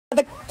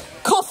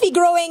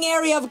tea-growing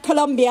area of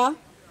Colombia.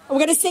 We're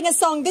going to sing a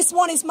song. This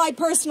one is my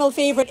personal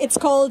favorite. It's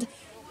called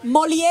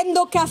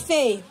Moliendo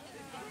Café.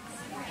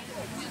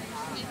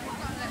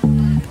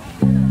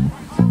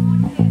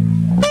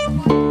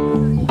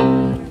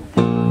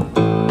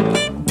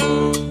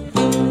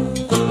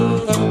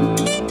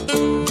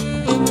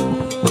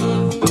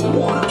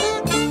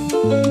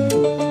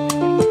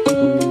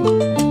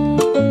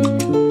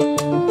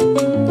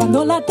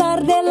 Cuando la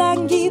tarde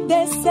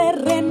languidece,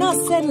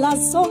 renacen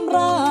las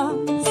sombras,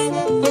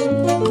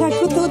 la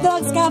actitud de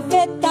los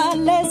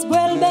cafetales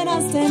vuelven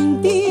a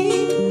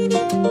sentir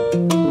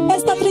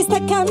esta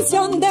triste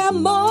canción de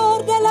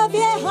amor de la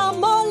vieja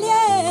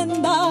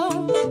molienda.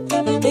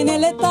 En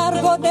el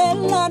letargo de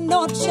la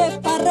noche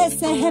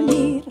parece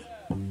gemir.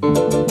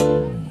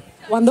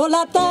 Cuando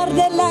la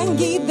tarde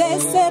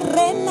languidece,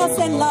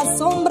 renacen las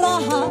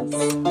sombras,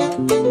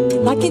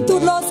 la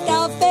quietud los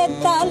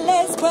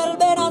cafetales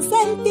vuelven a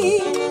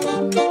sentir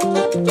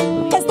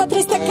esta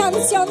triste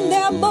canción de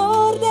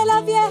amor de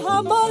la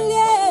vieja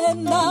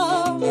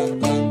molienda.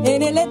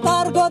 En el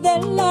letargo de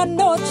la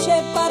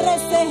noche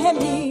parece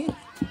gemir.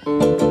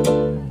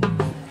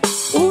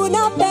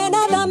 Una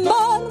pena de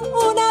amor,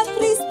 una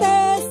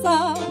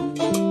tristeza,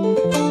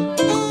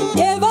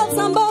 lleva el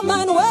Sambo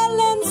Manuel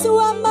en su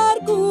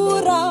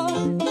amargura.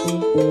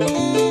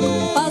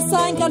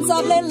 Pasa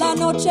incansable la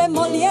noche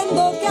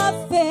moliendo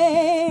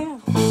café.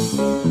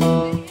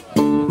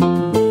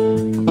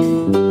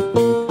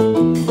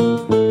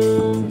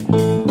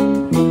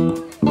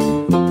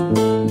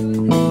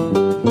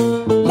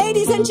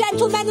 Ladies and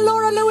gentlemen,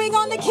 Laura Lewing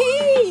on the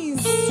keys.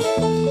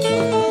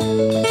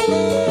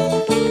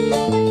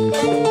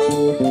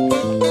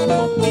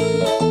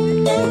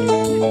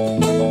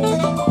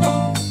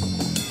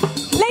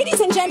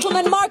 Ladies and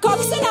gentlemen, Mark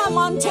Oxenham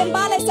on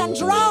timbales and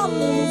drums.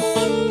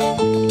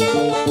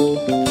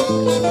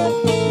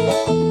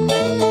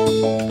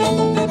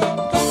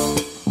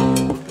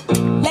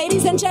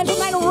 Ladies and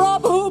gentlemen,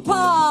 Rob Hooper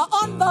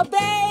on the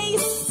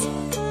bass.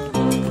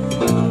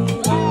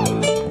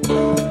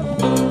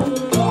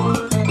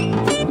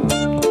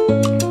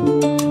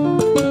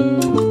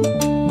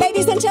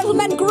 Ladies and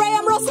gentlemen,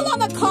 Graham Russell on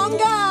the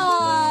congas.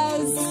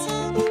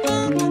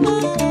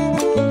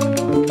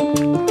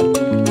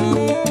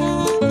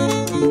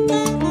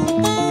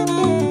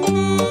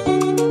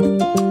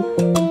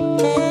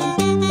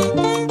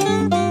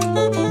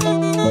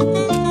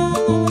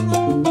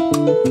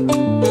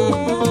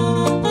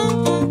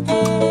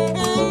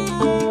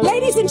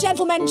 Ladies and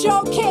gentlemen,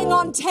 Joe King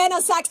on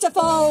tenor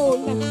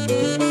saxophone.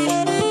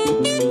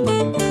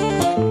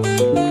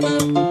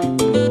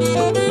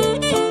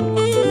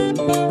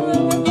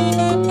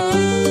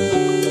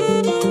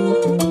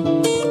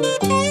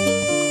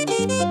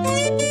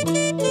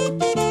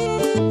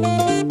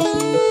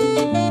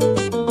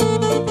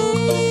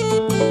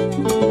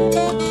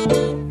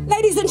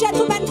 Ladies and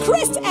gentlemen,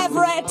 Chris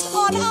Everett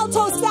on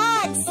alto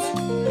sax.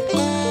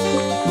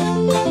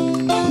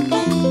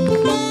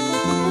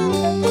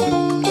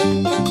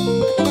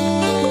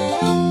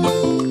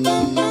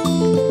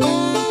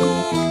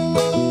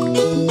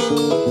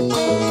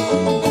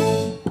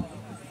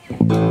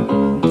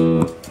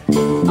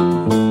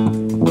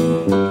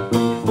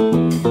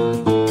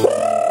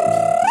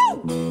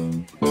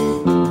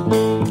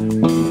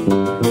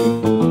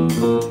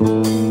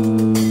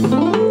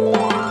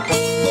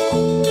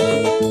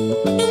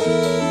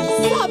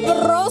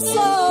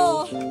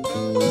 Sabroso.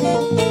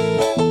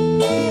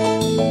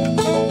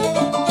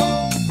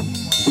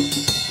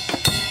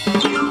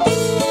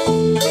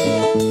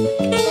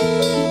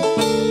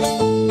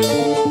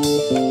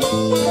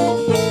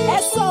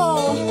 Eso.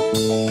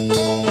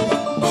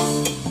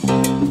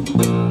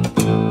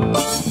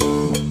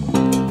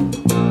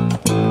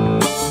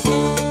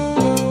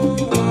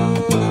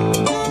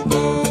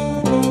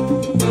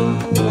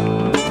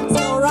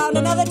 So around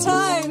another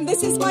time,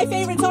 this is my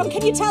favorite song.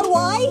 Can you tell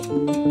why?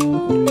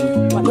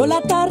 Cuando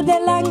la tarde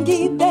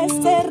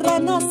languidece,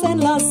 renacen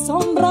las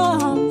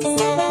sombras,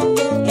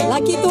 en la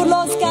quietud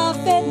los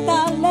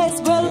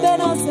cafetales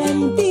vuelven a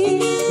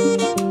sentir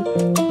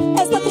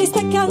esta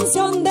triste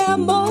canción de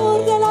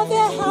amor de la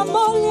vieja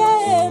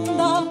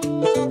molienda.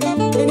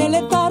 En el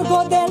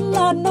letargo de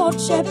la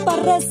noche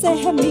parece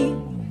gemir.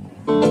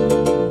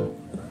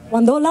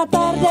 Cuando la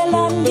tarde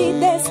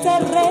languidece,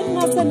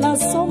 renacen las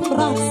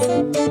sombras,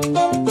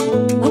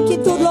 la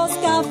quietud los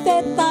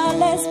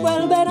cafetales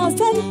vuelven a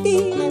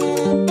sentir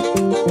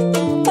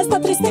esta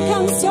triste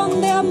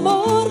canción de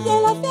amor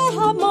de la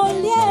vieja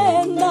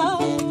molienda.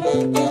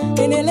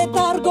 En el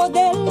letargo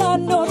de la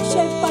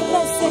noche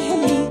parece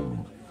gemir.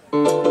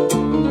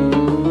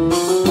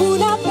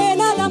 Una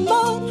pena de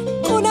amor,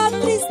 una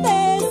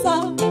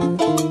tristeza,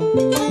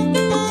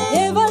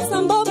 lleva el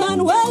Sambo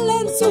Manuel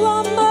en su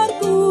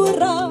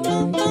amargura.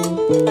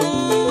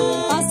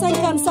 Pasa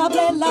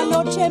incansable la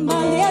noche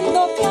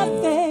moliendo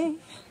café.